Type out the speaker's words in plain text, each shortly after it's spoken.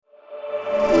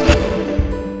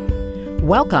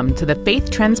Welcome to the Faith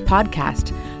Trends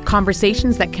Podcast,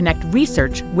 conversations that connect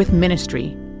research with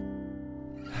ministry.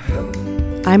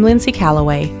 I'm Lindsay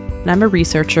Calloway, and I'm a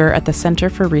researcher at the Center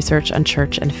for Research on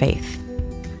Church and Faith.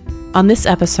 On this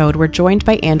episode, we're joined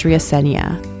by Andrea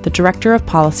Senia, the Director of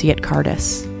Policy at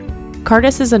Cardis.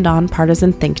 Cardis is a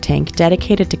nonpartisan think tank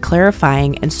dedicated to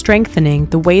clarifying and strengthening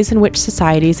the ways in which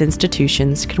society's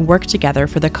institutions can work together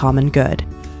for the common good.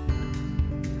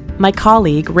 My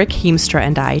colleague, Rick Heemstra,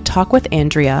 and I talk with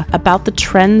Andrea about the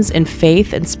trends in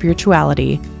faith and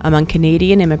spirituality among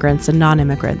Canadian immigrants and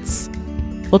non-immigrants.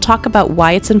 We'll talk about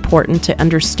why it's important to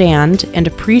understand and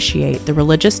appreciate the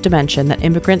religious dimension that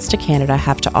immigrants to Canada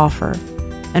have to offer,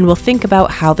 and we'll think about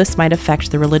how this might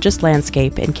affect the religious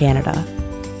landscape in Canada.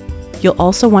 You'll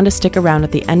also want to stick around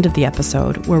at the end of the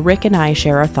episode, where Rick and I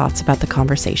share our thoughts about the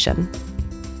conversation.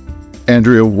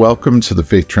 Andrea, welcome to the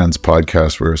Faith Trends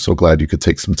Podcast. We're so glad you could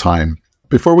take some time.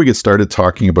 Before we get started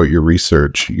talking about your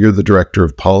research, you're the Director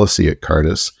of Policy at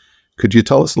Cardis. Could you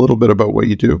tell us a little bit about what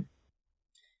you do?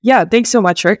 Yeah, thanks so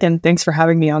much, Rick, and thanks for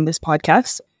having me on this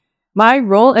podcast. My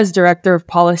role as Director of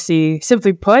Policy,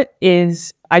 simply put,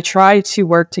 is I try to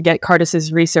work to get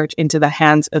Cardis's research into the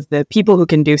hands of the people who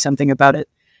can do something about it.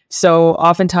 So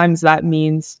oftentimes that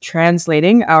means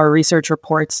translating our research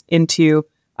reports into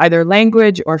either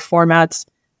language or formats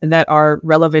that are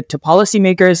relevant to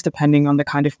policymakers, depending on the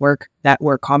kind of work that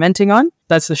we're commenting on.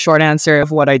 That's the short answer of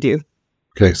what I do.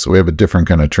 Okay, so we have a different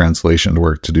kind of translation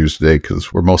work to do today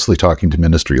because we're mostly talking to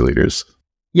ministry leaders.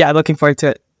 Yeah, looking forward to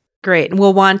it. Great.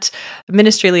 We'll want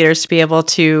ministry leaders to be able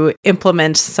to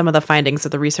implement some of the findings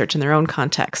of the research in their own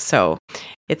context. So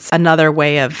it's another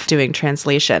way of doing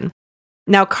translation.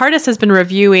 Now, Cardis has been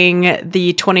reviewing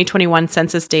the 2021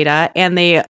 census data, and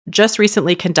they just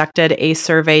recently conducted a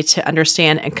survey to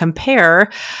understand and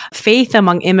compare faith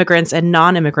among immigrants and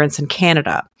non-immigrants in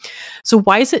Canada. So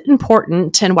why is it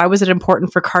important, and why was it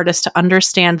important for Cardis to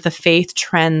understand the faith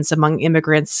trends among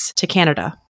immigrants to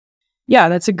Canada? Yeah,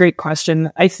 that's a great question.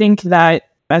 I think that,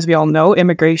 as we all know,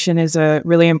 immigration is a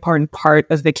really important part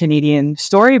of the Canadian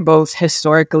story, both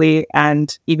historically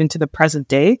and even to the present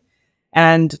day.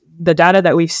 And the data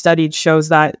that we've studied shows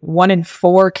that 1 in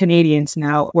 4 Canadians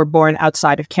now were born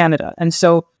outside of Canada. And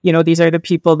so, these are the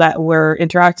people that we're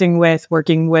interacting with,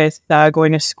 working with,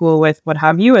 going to school with, what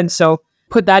have you. And so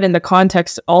put that in the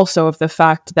context also of the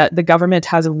fact that the government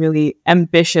has a really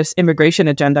ambitious immigration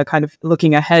agenda, kind of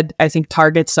looking ahead. I think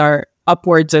targets are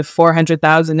upwards of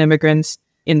 400,000 immigrants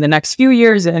in the next few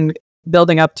years and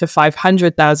building up to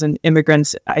 500,000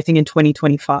 immigrants, I think, in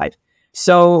 2025.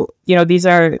 So, these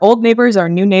are old neighbors, our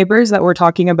new neighbors that we're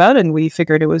talking about, and we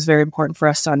figured it was very important for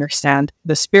us to understand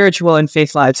the spiritual and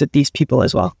faith lives of these people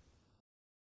as well.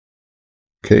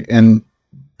 Okay, and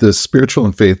the spiritual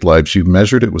and faith lives, you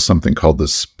measured it with something called the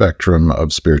spectrum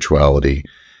of spirituality.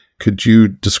 Could you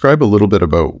describe a little bit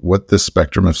about what this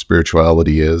spectrum of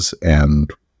spirituality is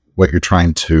and what you're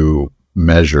trying to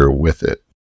measure with it?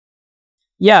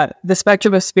 Yeah, the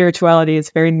spectrum of spirituality is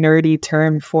a very nerdy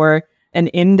term for an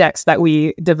index that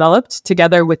we developed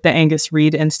together with the Angus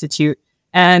Reid Institute.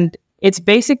 And it's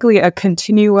basically a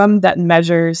continuum that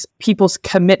measures people's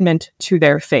commitment to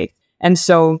their faith. And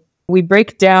so we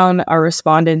break down our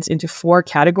respondents into 4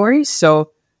 categories.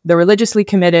 So the religiously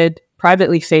committed,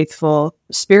 privately faithful,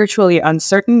 spiritually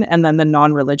uncertain, and then the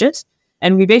non-religious.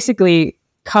 And we basically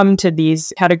come to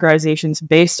these categorizations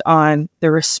based on the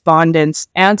respondents'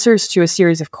 answers to a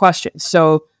series of questions.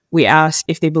 So we ask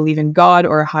if they believe in God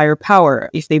or a higher power,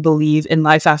 if they believe in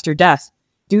life after death.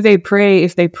 Do they pray?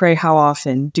 If they pray, how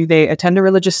often? Do they attend a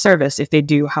religious service? If they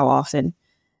do, how often?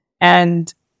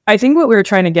 And I think what we're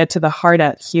trying to get to the heart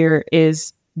at here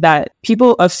is that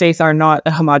people of faith are not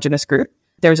a homogenous group.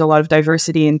 There's a lot of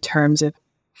diversity in terms of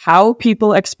how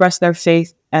people express their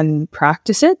faith and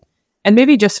practice it. And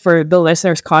maybe just for the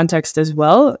listeners' context as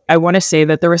well, I want to say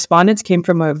that the respondents came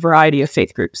from a variety of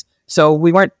faith groups. So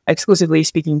we weren't exclusively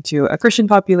speaking to a Christian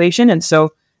population. And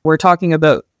so we're talking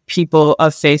about people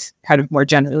of faith, kind of more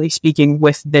generally speaking,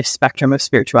 with this spectrum of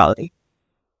spirituality.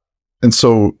 And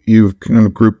so you've kind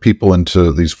of grouped people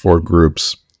into these 4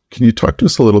 groups. Can you talk to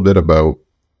us a little bit about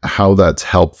how that's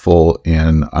helpful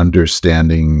in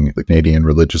understanding the Canadian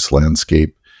religious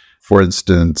landscape? For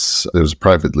instance, there's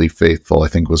privately faithful, I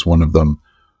think was one of them.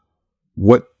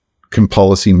 What can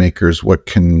policymakers, what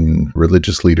can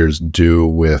religious leaders do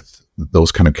with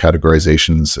those kind of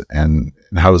categorizations, and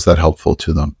how is that helpful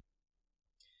to them?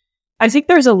 I think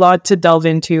there's a lot to delve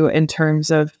into in terms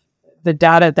of the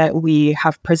data that we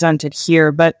have presented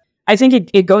here, but I think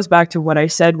it goes back to what I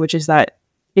said, which is that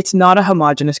it's not a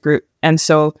homogenous group. And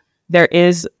so there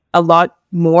is a lot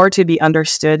more to be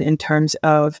understood in terms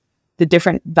of the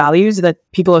different values that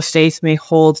people of faith may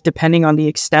hold depending on the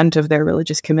extent of their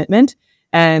religious commitment.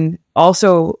 And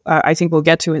also, I think we'll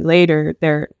get to it later,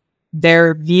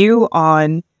 their view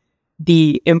on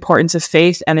the importance of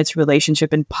faith and its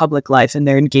relationship in public life and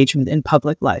their engagement in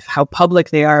public life, how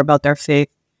public they are about their faith,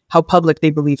 how public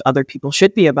they believe other people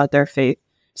should be about their faith.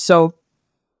 So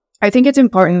I think it's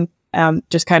important,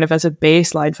 just kind of as a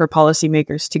baseline for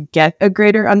policymakers, to get a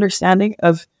greater understanding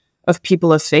of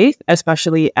people of faith,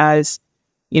 especially as,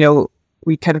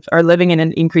 we kind of are living in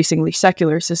an increasingly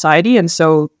secular society. And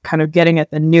so kind of getting at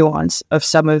the nuance of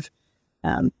some of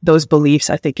those beliefs,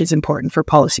 I think, is important for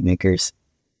policymakers.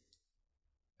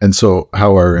 And so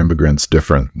how are immigrants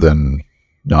different than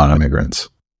non-immigrants?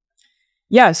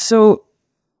 Yeah, so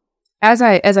as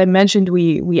I mentioned,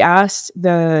 we asked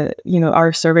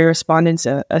our survey respondents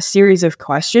a series of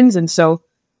questions. And so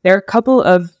there are a couple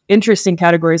of interesting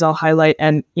categories I'll highlight.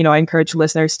 And, I encourage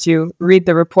listeners to read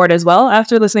the report as well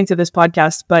after listening to this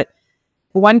podcast. But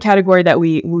one category that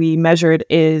we measured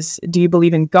is, do you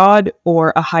believe in God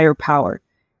or a higher power?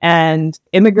 And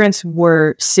immigrants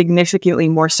were significantly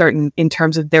more certain in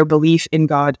terms of their belief in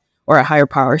God or a higher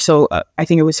power. So I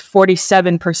think it was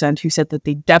 47% who said that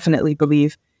they definitely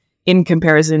believe, in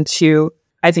comparison to,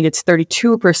 I think it's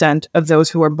 32% of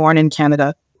those who are born in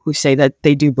Canada who say that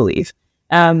they do believe.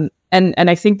 And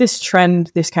I think this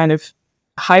trend, this kind of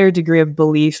higher degree of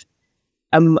belief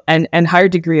and higher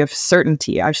degree of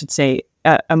certainty, I should say,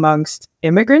 amongst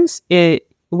immigrants, it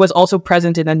was also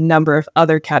present in a number of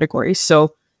other categories.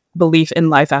 So belief in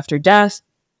life after death,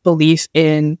 belief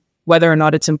in whether or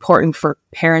not it's important for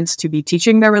parents to be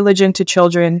teaching their religion to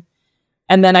children.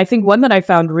 And then I think one that I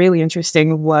found really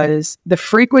interesting was the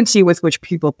frequency with which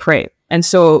people pray. And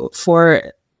so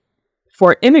for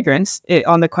immigrants,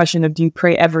 on the question of do you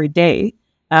pray every day,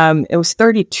 it was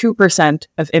 32%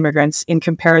 of immigrants in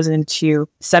comparison to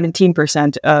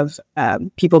 17% of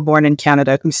people born in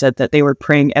Canada who said that they were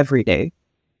praying every day.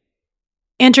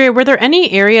 Andrea, were there any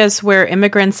areas where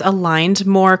immigrants aligned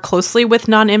more closely with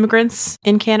non-immigrants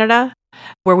in Canada,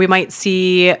 where we might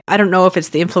see, I don't know if it's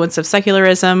the influence of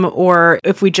secularism or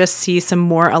if we just see some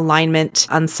more alignment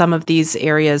on some of these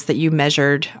areas that you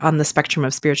measured on the spectrum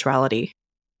of spirituality?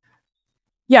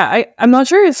 Yeah, I'm not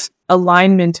sure if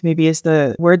alignment maybe is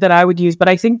the word that I would use, but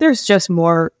I think there's just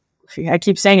more, I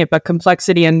keep saying it, but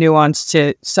complexity and nuance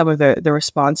to some of the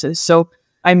responses. So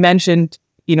I mentioned,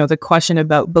 the question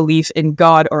about belief in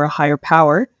God or a higher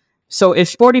power. So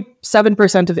if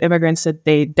 47% of immigrants said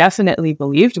they definitely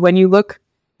believed, when you look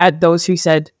at those who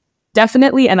said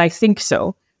definitely and I think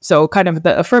so kind of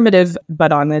the affirmative,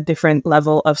 but on a different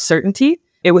level of certainty,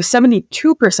 it was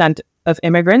 72% of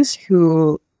immigrants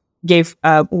who gave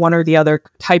one or the other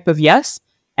type of yes,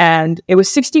 and it was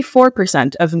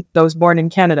 64% of those born in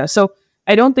Canada. So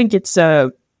I don't think it's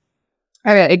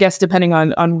I guess depending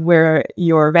on where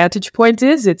your vantage point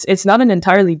is, it's not an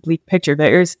entirely bleak picture.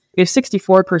 If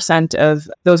 64% of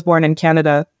those born in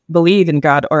Canada believe in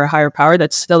God or a higher power,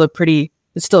 that's still a pretty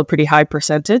high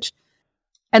percentage.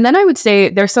 And then I would say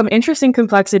there's some interesting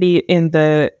complexity in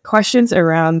the questions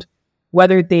around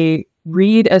whether they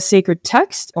read a sacred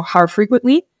text or how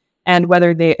frequently, and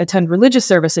whether they attend religious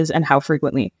services and how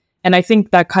frequently. And I think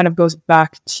that kind of goes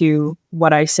back to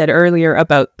what I said earlier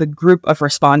about the group of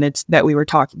respondents that we were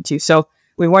talking to. So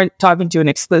we weren't talking to an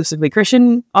exclusively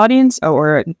Christian audience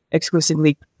or an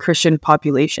exclusively Christian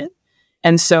population.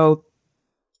 And so,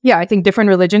 yeah, I think different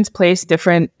religions place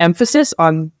different emphasis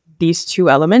on these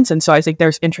two elements. And so I think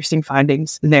there's interesting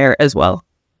findings there as well.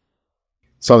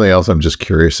 Something else I'm just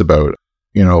curious about.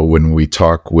 When we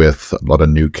talk with a lot of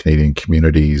new Canadian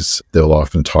communities, they'll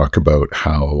often talk about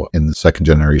how in the second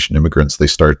generation immigrants, they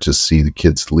start to see the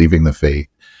kids leaving the faith.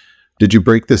 Did you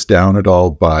break this down at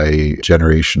all by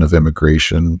generation of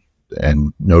immigration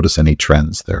and notice any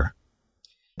trends there?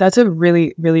 That's a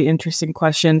really, really interesting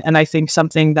question. And I think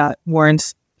something that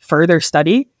warrants further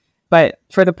study. But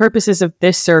for the purposes of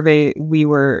this survey, we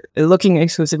were looking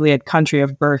exclusively at country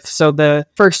of birth. So the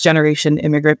first generation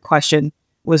immigrant question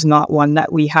was not one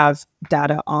that we have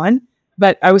data on.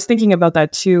 But I was thinking about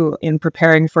that too in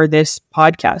preparing for this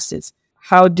podcast, is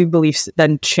how do beliefs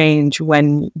then change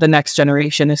when the next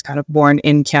generation is kind of born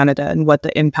in Canada and what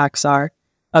the impacts are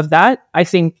of that? I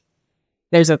think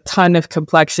there's a ton of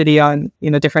complexity on,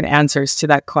 different answers to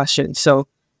that question. So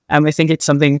I think it's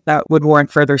something that would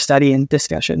warrant further study and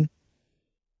discussion.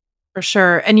 For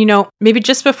sure. And, maybe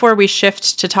just before we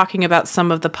shift to talking about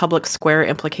some of the public square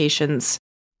implications,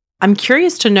 I'm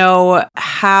curious to know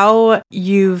how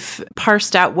you've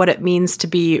parsed out what it means to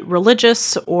be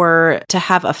religious or to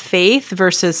have a faith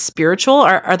versus spiritual.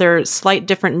 Are there slight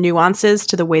different nuances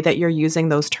to the way that you're using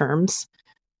those terms?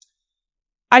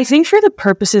 I think for the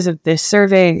purposes of this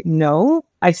survey, no.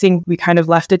 I think we kind of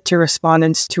left it to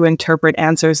respondents to interpret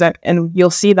answers and you'll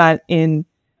see that in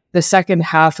the second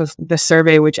half of the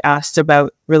survey, which asked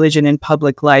about religion in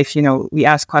public life. We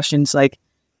asked questions like,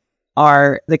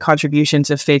 are the contributions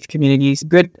of faith communities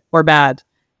good or bad?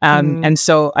 And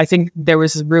so I think there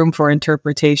was room for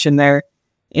interpretation there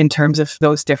in terms of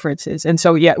those differences. And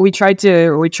so, yeah, we tried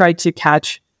to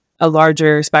catch a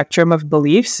larger spectrum of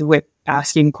beliefs with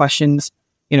asking questions,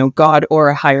 God or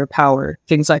a higher power,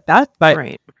 things like that. But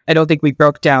right. I don't think we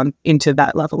broke down into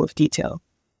that level of detail.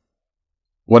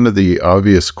 One of the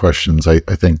obvious questions I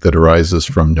think that arises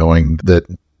from knowing that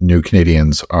new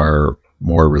Canadians are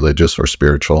more religious or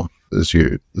spiritual,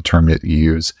 the term that you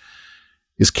use,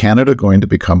 is Canada going to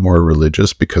become more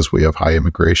religious because we have high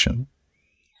immigration?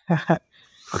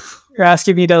 You're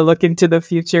asking me to look into the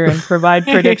future and provide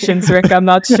predictions, Rick. I'm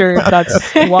not sure if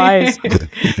that's wise.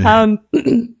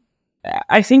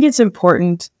 I think it's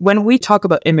important when we talk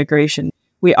about immigration,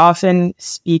 we often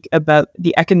speak about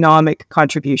the economic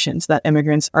contributions that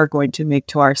immigrants are going to make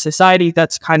to our society.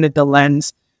 That's kind of the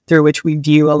lens through which we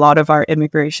view a lot of our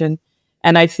immigration.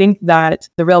 And I think that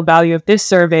the real value of this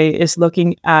survey is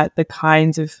looking at the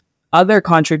kinds of other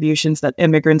contributions that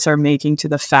immigrants are making to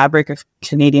the fabric of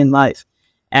Canadian life.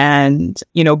 And,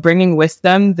 bringing with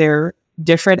them their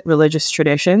different religious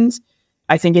traditions,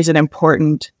 I think is an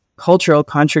important cultural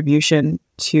contribution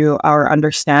to our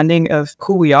understanding of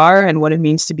who we are and what it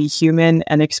means to be human,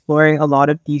 and exploring a lot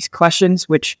of these questions,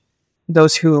 which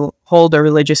those who hold a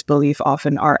religious belief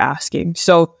often are asking.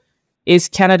 So is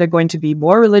Canada going to be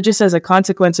more religious as a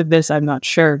consequence of this? I'm not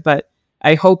sure, but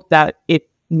I hope that it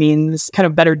means kind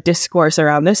of better discourse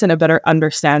around this and a better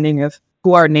understanding of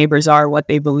who our neighbors are, what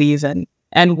they believe in,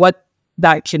 and what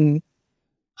that can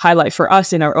highlight for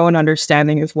us in our own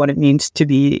understanding of what it means to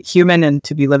be human and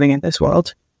to be living in this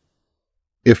world.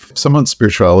 If someone's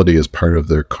spirituality is part of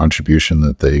their contribution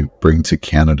that they bring to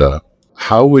Canada,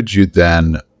 how would you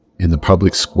then, in the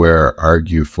public square,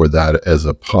 argue for that as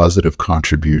a positive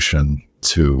contribution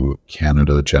to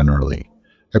Canada generally?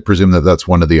 I presume that that's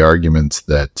one of the arguments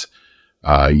that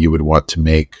you would want to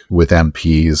make with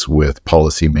MPs, with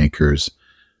policymakers.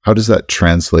 How does that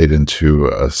translate into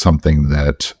something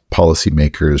that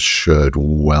policymakers should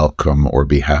welcome or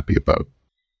be happy about?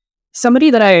 Somebody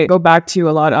that I go back to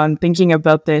a lot on thinking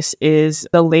about this is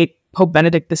the late Pope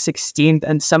Benedict XVI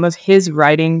and some of his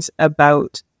writings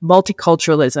about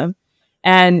multiculturalism.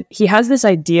 And he has this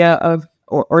idea of,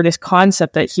 or this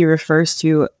concept that he refers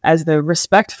to as the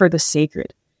respect for the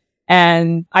sacred.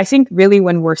 And I think really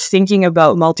when we're thinking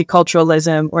about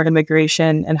multiculturalism or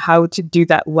immigration and how to do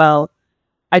that well,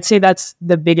 I'd say that's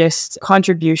the biggest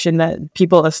contribution that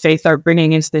people of faith are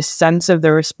bringing, is this sense of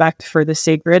the respect for the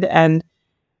sacred. And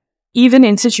even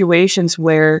in situations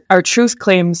where our truth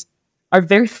claims are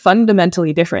very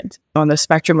fundamentally different on the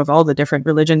spectrum of all the different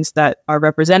religions that are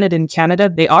represented in Canada,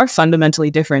 they are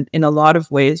fundamentally different in a lot of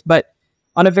ways. But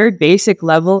on a very basic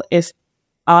level, if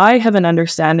I have an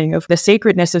understanding of the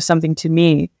sacredness of something to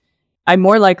me, I'm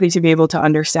more likely to be able to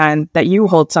understand that you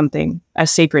hold something as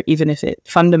sacred, even if it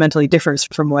fundamentally differs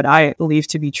from what I believe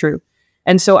to be true.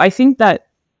 And so I think that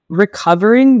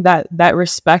recovering that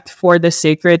respect for the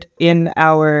sacred in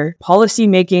our policy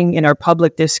making, in our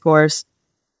public discourse,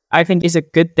 I think is a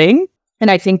good thing. And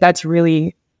I think that's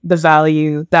really the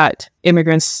value that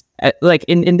immigrants, like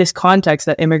in this context,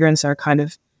 that immigrants are kind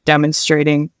of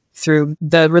demonstrating through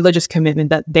the religious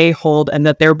commitment that they hold and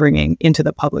that they're bringing into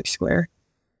the public square.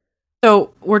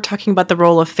 So we're talking about the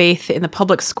role of faith in the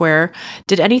public square.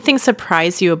 Did anything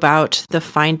surprise you about the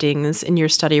findings in your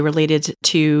study related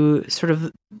to sort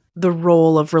of the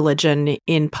role of religion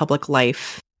in public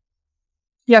life?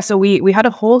 Yeah, so we had a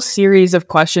whole series of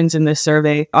questions in this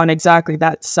survey on exactly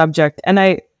that subject. And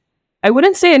I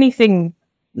wouldn't say anything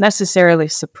necessarily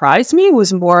surprised me. It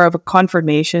was more of a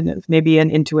confirmation of maybe an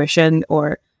intuition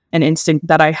or an instinct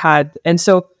that I had. And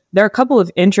so there are a couple of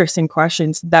interesting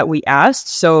questions that we asked.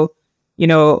 So,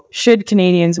 should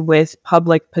Canadians with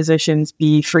public positions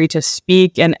be free to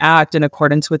speak and act in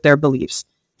accordance with their beliefs?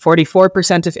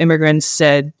 44% of immigrants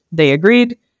said they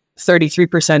agreed.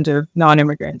 33% of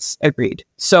non-immigrants agreed.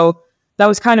 So that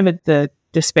was kind of the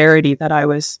disparity that I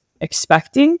was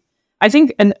expecting. I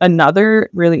think another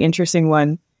really interesting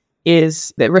one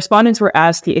is that respondents were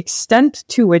asked the extent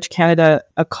to which Canada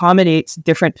accommodates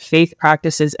different faith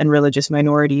practices and religious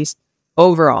minorities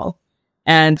overall.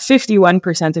 And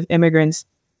 51% of immigrants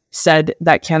said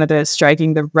that Canada is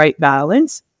striking the right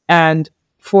balance. And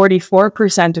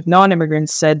 44% of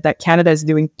non-immigrants said that Canada is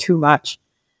doing too much.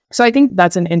 So I think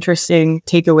that's an interesting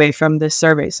takeaway from this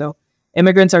survey. So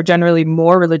immigrants are generally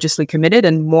more religiously committed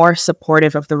and more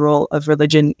supportive of the role of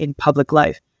religion in public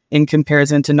life in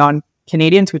comparison to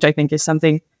non-Canadians, which I think is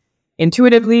something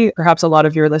intuitively perhaps a lot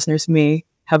of your listeners may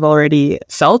have already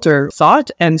felt or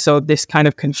thought. And so this kind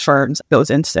of confirms those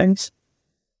instincts.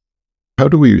 How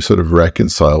do we sort of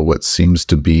reconcile what seems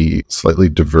to be slightly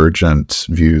divergent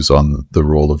views on the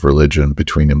role of religion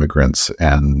between immigrants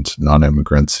and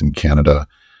non-immigrants in Canada?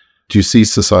 Do you see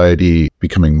society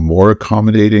becoming more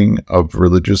accommodating of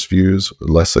religious views,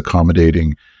 less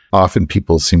accommodating? Often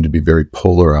people seem to be very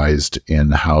polarized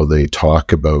in how they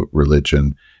talk about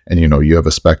religion. And, you have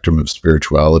a spectrum of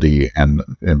spirituality, and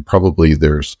probably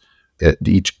there's at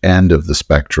each end of the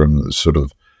spectrum sort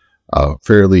of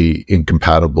fairly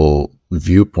incompatible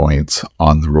viewpoints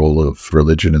on the role of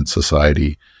religion in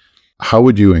society. How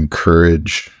would you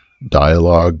encourage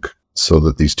dialogue so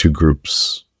that these two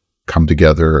groups come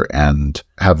together and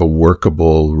have a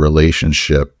workable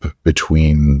relationship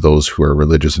between those who are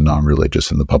religious and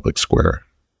non-religious in the public square?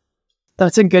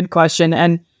 That's a good question,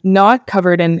 and not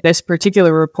covered in this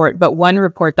particular report, but one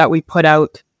report that we put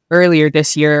out earlier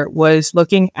this year was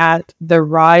looking at the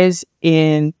rise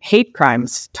in hate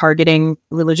crimes targeting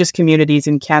religious communities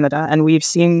in Canada. And we've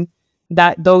seen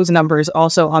that those numbers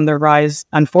also on the rise,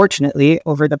 unfortunately,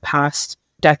 over the past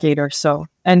decade or so.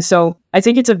 And so I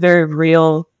think it's a very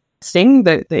real thing,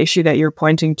 the issue that you're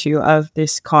pointing to of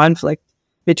this conflict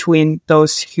between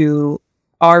those who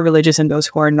are religious and those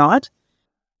who are not.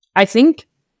 I think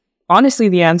honestly,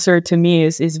 the answer to me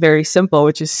is very simple,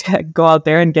 which is go out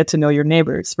there and get to know your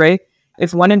neighbors, right?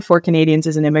 If 1 in 4 Canadians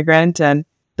is an immigrant and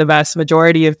the vast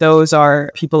majority of those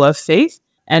are people of faith,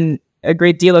 and a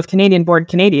great deal of Canadian-born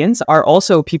Canadians are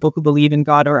also people who believe in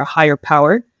God or a higher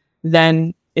power,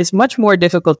 then it's much more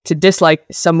difficult to dislike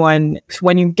someone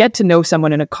when you get to know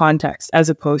someone in a context, as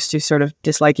opposed to sort of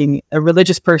disliking a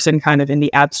religious person kind of in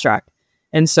the abstract.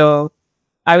 And so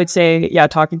I would say,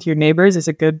 talking to your neighbors is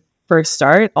a good first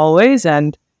start always,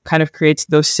 and kind of creates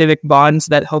those civic bonds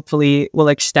that hopefully will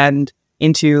extend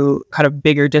into kind of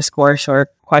bigger discourse or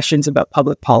questions about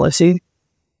public policy.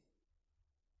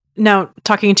 Now,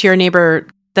 talking to your neighbor,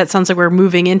 that sounds like we're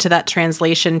moving into that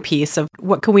translation piece of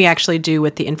what can we actually do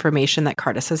with the information that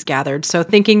Cardis has gathered. So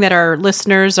thinking that our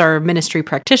listeners are ministry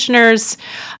practitioners,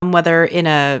 whether in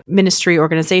a ministry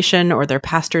organization or they're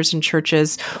pastors in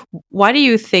churches, why do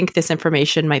you think this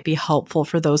information might be helpful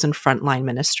for those in frontline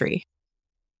ministry?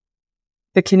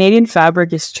 The Canadian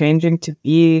fabric is changing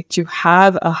to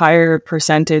have a higher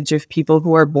percentage of people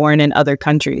who are born in other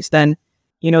countries. Then,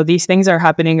 these things are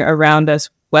happening around us,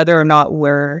 whether or not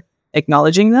we're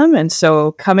acknowledging them. And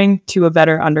so coming to a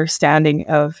better understanding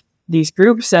of these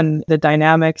groups and the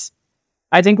dynamics,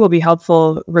 I think will be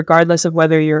helpful regardless of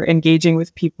whether you're engaging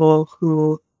with people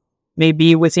who may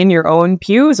be within your own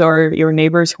pews or your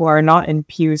neighbors who are not in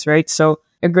pews, right? So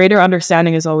a greater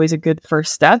understanding is always a good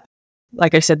first step.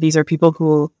 Like I said, these are people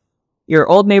who your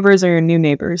old neighbors or your new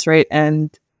neighbors, right?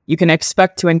 And you can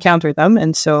expect to encounter them.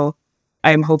 And so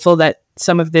I'm hopeful that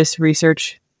some of this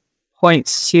research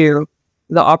points to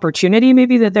the opportunity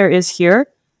maybe that there is here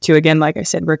to, again, like I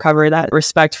said, recover that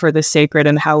respect for the sacred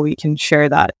and how we can share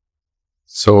that.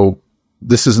 So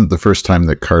this isn't the first time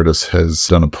that Cardis has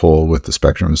done a poll with the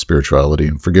spectrum of spirituality.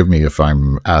 And forgive me if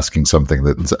I'm asking something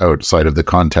that's outside of the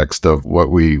context of what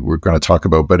we were going to talk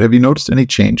about, but have you noticed any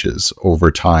changes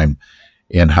over time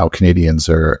in how Canadians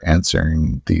are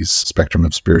answering these spectrum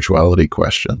of spirituality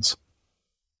questions?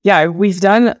 Yeah, we've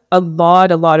done a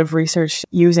lot of research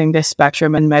using this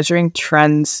spectrum and measuring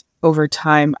trends over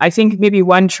time. I think maybe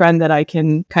one trend that I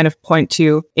can kind of point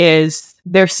to is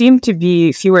there seem to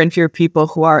be fewer and fewer people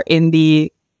who are in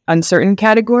the uncertain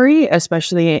category,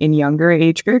 especially in younger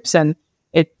age groups. And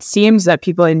it seems that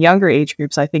people in younger age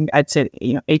groups, I think I'd say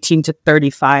 18 to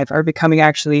 35, are becoming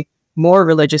actually more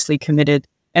religiously committed.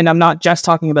 And I'm not just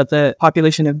talking about the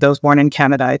population of those born in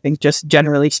Canada. I think just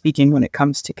generally speaking when it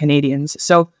comes to Canadians.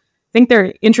 So I think there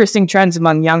are interesting trends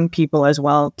among young people as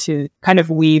well to kind of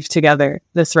weave together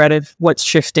the thread of what's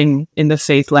shifting in the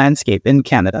faith landscape in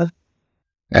Canada.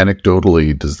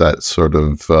 Anecdotally, does that sort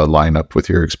of line up with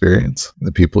your experience,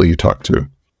 the people you talk to?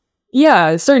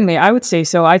 Yeah, certainly. I would say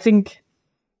so. I think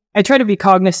I try to be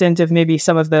cognizant of maybe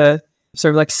some of the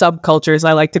sort of like subcultures,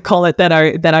 I like to call it, that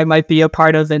I might be a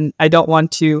part of, and I don't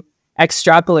want to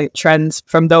extrapolate trends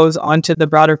from those onto the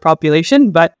broader population.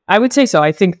 But I would say so.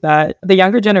 I think that the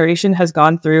younger generation has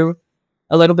gone through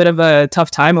a little bit of a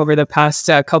tough time over the past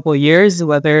couple of years,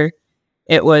 whether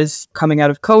it was coming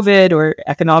out of COVID or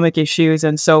economic issues.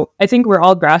 And so I think we're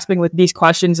all grasping with these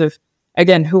questions of,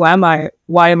 again, who am I?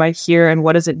 Why am I here? And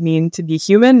what does it mean to be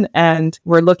human? And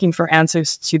we're looking for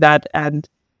answers to that. And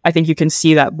I think you can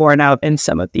see that borne out in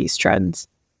some of these trends.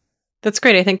 That's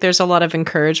great. I think there's a lot of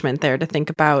encouragement there to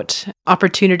think about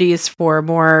opportunities for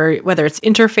more, whether it's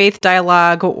interfaith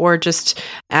dialogue or just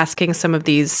asking some of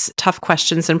these tough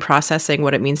questions and processing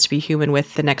what it means to be human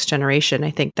with the next generation.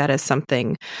 I think that is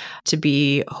something to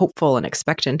be hopeful and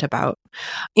expectant about.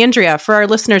 Andrea, for our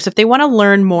listeners, if they want to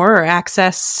learn more or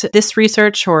access this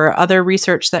research or other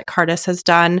research that Cardis has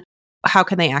done, how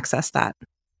can they access that?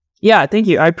 Yeah, thank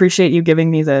you. I appreciate you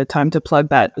giving me the time to plug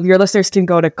that. Your listeners can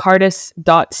go to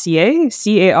cardus.ca,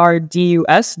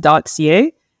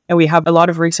 cardus.ca, and we have a lot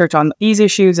of research on these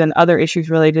issues and other issues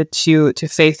related to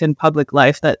faith in public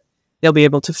life that they'll be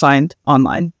able to find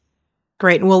online.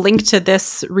 Great. And we'll link to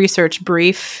this research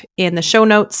brief in the show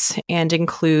notes and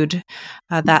include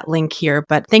that link here.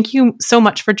 But thank you so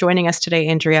much for joining us today,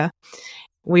 Andrea.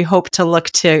 We hope to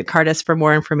look to Cardis for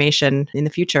more information in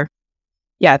the future.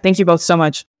 Yeah, thank you both so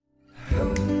much.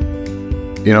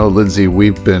 You know, Lindsay,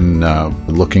 we've been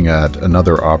looking at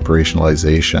another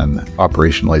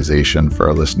operationalization for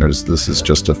our listeners. This is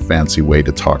just a fancy way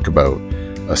to talk about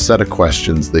a set of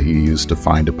questions that you use to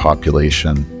find a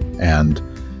population. And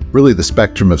really the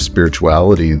spectrum of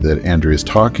spirituality that Andrea is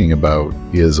talking about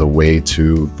is a way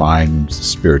to find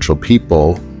spiritual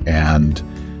people. And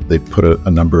they put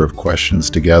a number of questions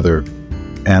together.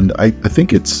 And I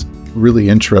think it's really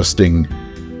interesting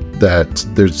that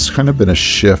there's kind of been a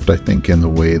shift, I think, in the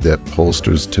way that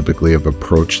pollsters typically have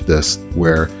approached this,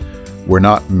 where we're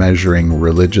not measuring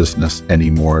religiousness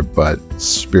anymore, but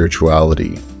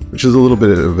spirituality, which is a little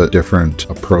bit of a different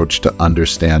approach to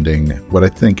understanding what I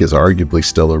think is arguably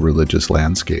still a religious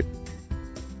landscape.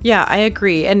 Yeah, I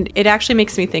agree. And it actually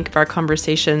makes me think of our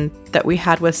conversation that we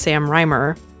had with Sam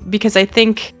Reimer, because I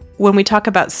think when we talk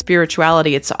about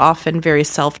spirituality, it's often very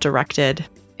self-directed.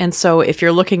 And so if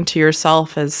you're looking to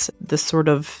yourself as the sort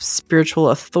of spiritual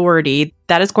authority,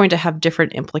 that is going to have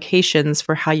different implications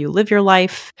for how you live your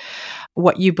life,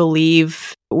 what you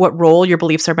believe, what role your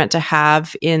beliefs are meant to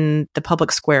have in the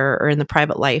public square or in the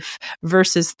private life,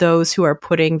 versus those who are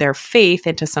putting their faith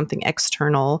into something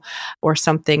external or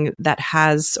something that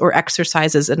has or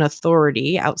exercises an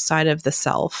authority outside of the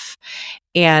self.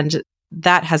 And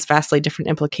that has vastly different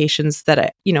implications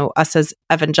that, us as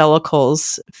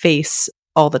evangelicals face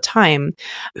all the time.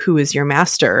 Who is your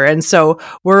master? And so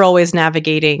we're always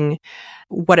navigating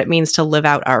what it means to live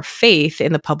out our faith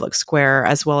in the public square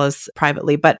as well as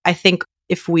privately. But I think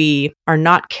if we are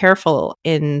not careful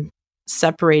in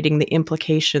separating the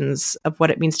implications of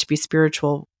what it means to be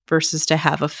spiritual versus to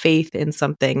have a faith in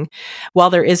something,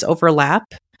 while there is overlap,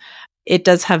 it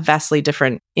does have vastly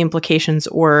different implications,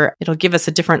 or it'll give us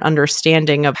a different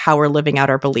understanding of how we're living out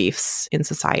our beliefs in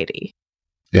society.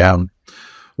 Yeah.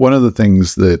 One of the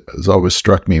things that has always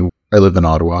struck me, I live in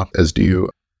Ottawa, as do you,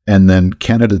 and then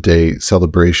Canada Day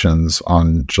celebrations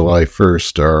on July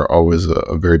 1st are always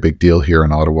a very big deal here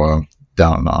in Ottawa,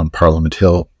 down on Parliament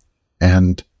Hill.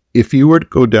 And if you were to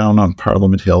go down on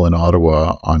Parliament Hill in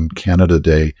Ottawa on Canada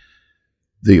Day,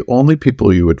 the only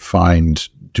people you would find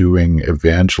doing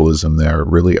evangelism there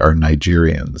really are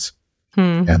Nigerians.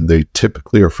 And they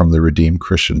typically are from the Redeemed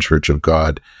Christian Church of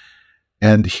God.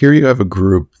 And here you have a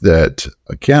group that,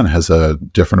 again, has a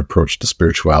different approach to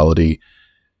spirituality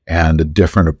and a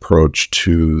different approach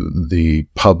to the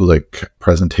public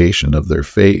presentation of their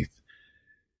faith.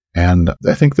 And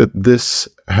I think that this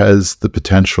has the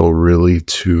potential really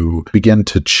to begin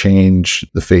to change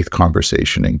the faith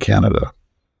conversation in Canada.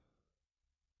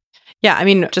 Yeah, I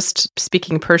mean, just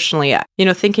speaking personally,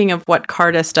 thinking of what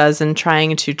Cardis does and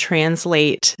trying to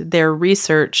translate their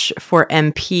research for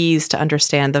MPs to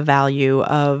understand the value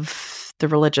of the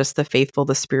religious, the faithful,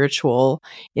 the spiritual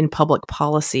in public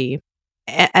policy.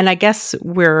 And I guess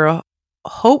we're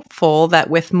hopeful that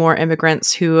with more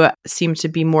immigrants who seem to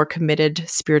be more committed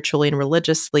spiritually and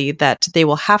religiously, that they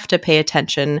will have to pay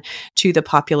attention to the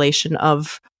population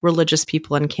of religious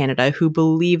people in Canada who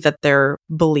believe that their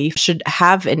belief should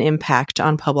have an impact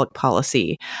on public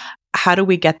policy. How do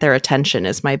we get their attention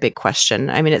is my big question.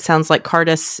 I mean, it sounds like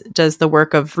Cardis does the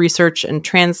work of research and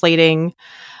translating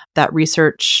that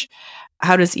research.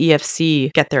 How does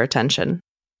EFC get their attention?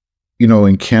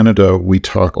 In Canada, we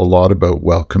talk a lot about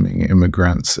welcoming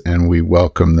immigrants, and we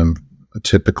welcome them.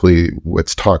 Typically,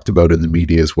 what's talked about in the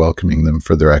media is welcoming them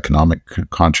for their economic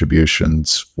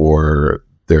contributions, for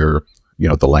their,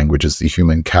 the language is the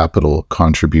human capital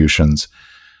contributions.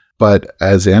 But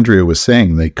as Andrea was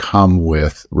saying, they come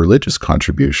with religious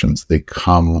contributions. They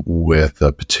come with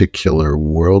a particular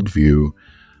worldview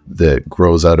that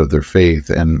grows out of their faith.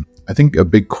 And I think a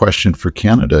big question for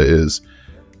Canada is,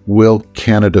 will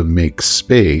Canada make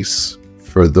space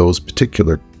for those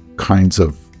particular kinds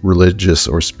of religious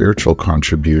or spiritual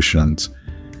contributions.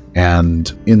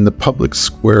 And in the public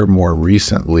square more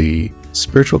recently,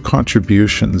 spiritual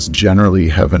contributions generally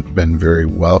haven't been very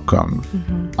welcome.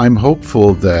 I'm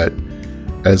hopeful that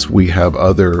as we have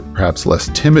other, perhaps less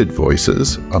timid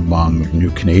voices among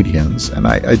new Canadians, and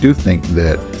I do think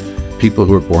that people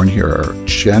who are born here are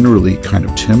generally kind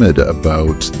of timid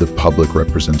about the public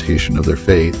representation of their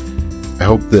faith. I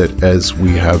hope that as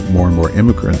we have more and more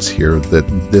immigrants here, that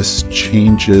this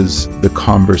changes the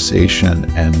conversation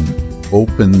and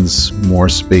opens more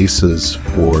spaces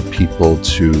for people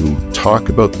to talk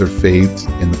about their faith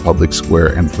in the public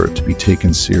square and for it to be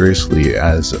taken seriously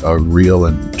as a real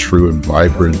and true and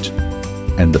vibrant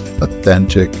and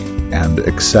authentic and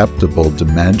acceptable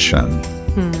dimension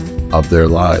of their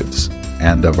lives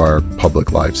and of our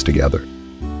public lives together.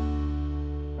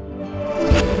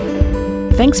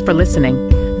 Thanks for listening.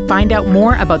 Find out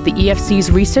more about the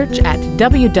EFC's research at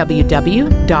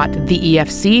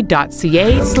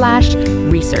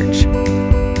www.theefc.ca/research.